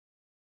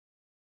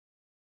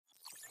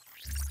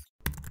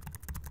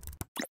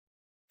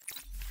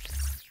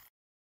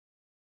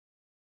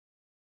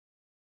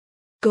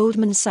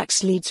Goldman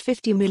Sachs leads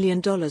 $50 million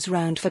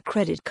round for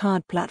credit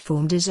card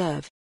platform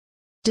Deserve.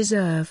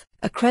 Deserve,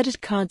 a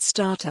credit card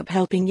startup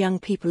helping young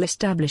people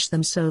establish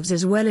themselves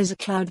as well as a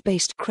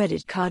cloud-based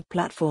credit card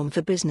platform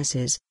for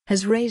businesses,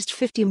 has raised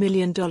 $50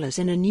 million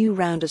in a new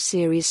round of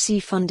Series C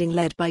funding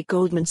led by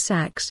Goldman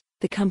Sachs,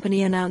 the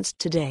company announced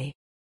today.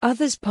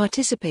 Others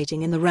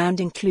participating in the round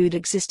include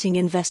existing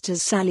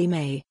investors Sallie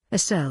Mae,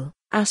 Accel,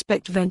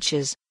 Aspect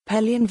Ventures,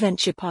 Pelion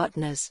Venture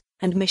Partners,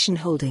 and Mission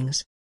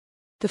Holdings.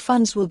 The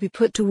funds will be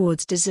put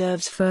towards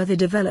Deserve's further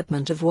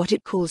development of what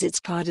it calls its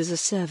Card as a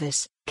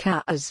Service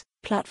 (CaaS)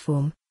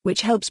 platform,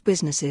 which helps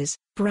businesses,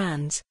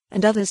 brands,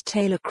 and others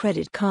tailor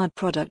credit card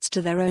products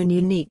to their own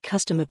unique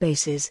customer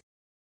bases.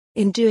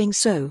 In doing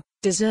so,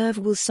 Deserve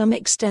will to some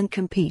extent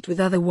compete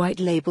with other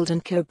white-labeled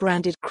and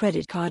co-branded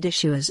credit card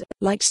issuers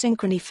like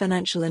Synchrony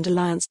Financial and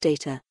Alliance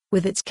Data,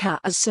 with its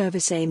CaaS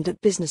service aimed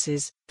at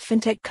businesses,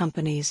 fintech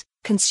companies,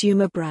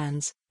 consumer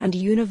brands, and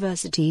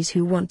universities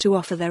who want to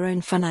offer their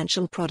own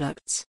financial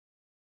products.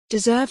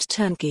 Deserve's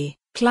turnkey,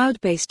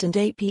 cloud-based and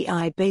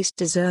API-based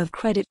Deserve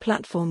credit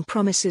platform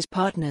promises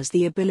partners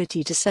the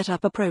ability to set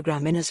up a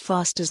program in as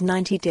fast as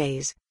 90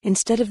 days,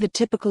 instead of the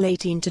typical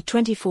 18 to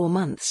 24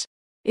 months.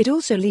 It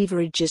also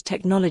leverages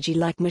technology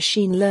like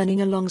machine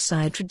learning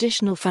alongside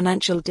traditional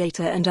financial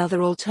data and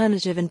other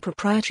alternative and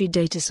proprietary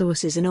data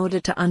sources in order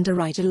to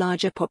underwrite a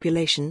larger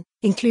population,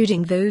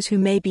 including those who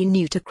may be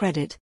new to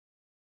credit.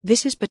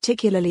 This is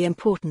particularly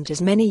important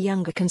as many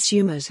younger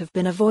consumers have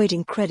been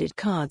avoiding credit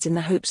cards in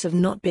the hopes of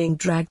not being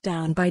dragged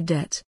down by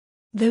debt.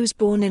 Those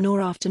born in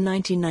or after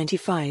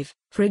 1995,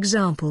 for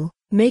example,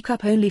 make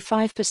up only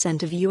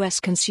 5% of U.S.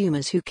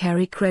 consumers who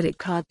carry credit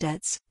card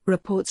debts,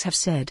 reports have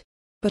said.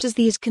 But as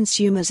these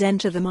consumers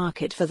enter the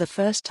market for the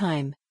first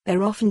time,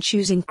 they're often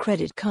choosing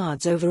credit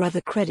cards over other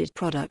credit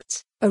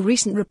products, a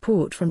recent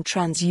report from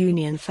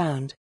TransUnion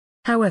found.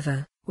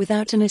 However,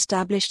 without an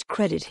established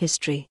credit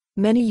history,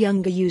 many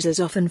younger users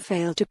often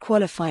fail to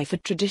qualify for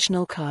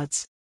traditional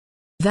cards.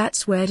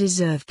 That's where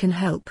Deserve can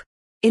help.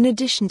 In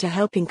addition to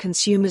helping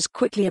consumers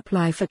quickly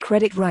apply for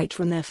credit right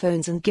from their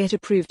phones and get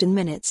approved in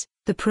minutes,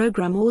 the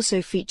program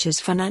also features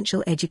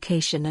financial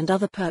education and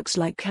other perks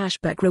like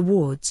cashback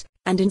rewards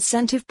and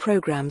incentive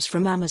programs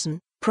from Amazon,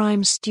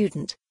 Prime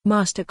Student,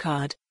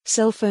 MasterCard,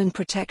 cell phone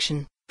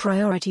protection,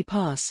 Priority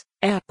Pass,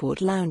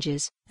 airport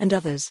lounges, and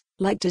others,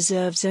 like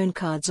Deserve's own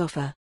cards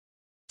offer.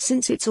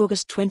 Since its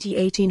August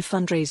 2018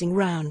 fundraising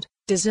round,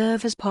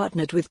 Deserve has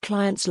partnered with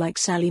clients like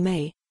Sallie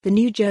Mae, the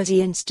New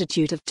Jersey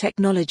Institute of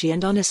Technology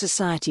and Honor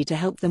Society to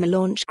help them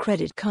launch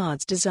credit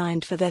cards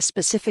designed for their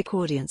specific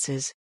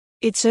audiences.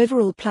 Its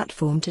overall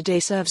platform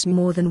today serves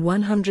more than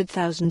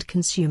 100,000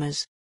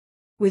 consumers.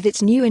 With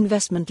its new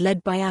investment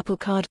led by Apple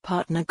Card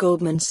partner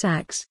Goldman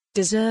Sachs,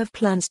 Deserve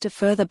plans to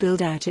further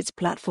build out its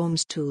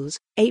platform's tools,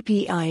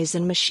 APIs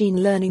and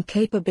machine learning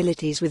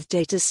capabilities with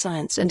data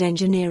science and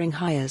engineering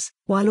hires,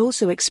 while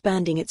also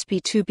expanding its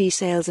B2B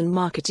sales and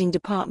marketing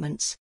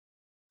departments.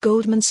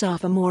 Goldman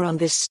Sachs. For more on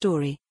this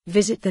story,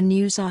 visit the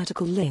news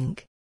article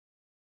link.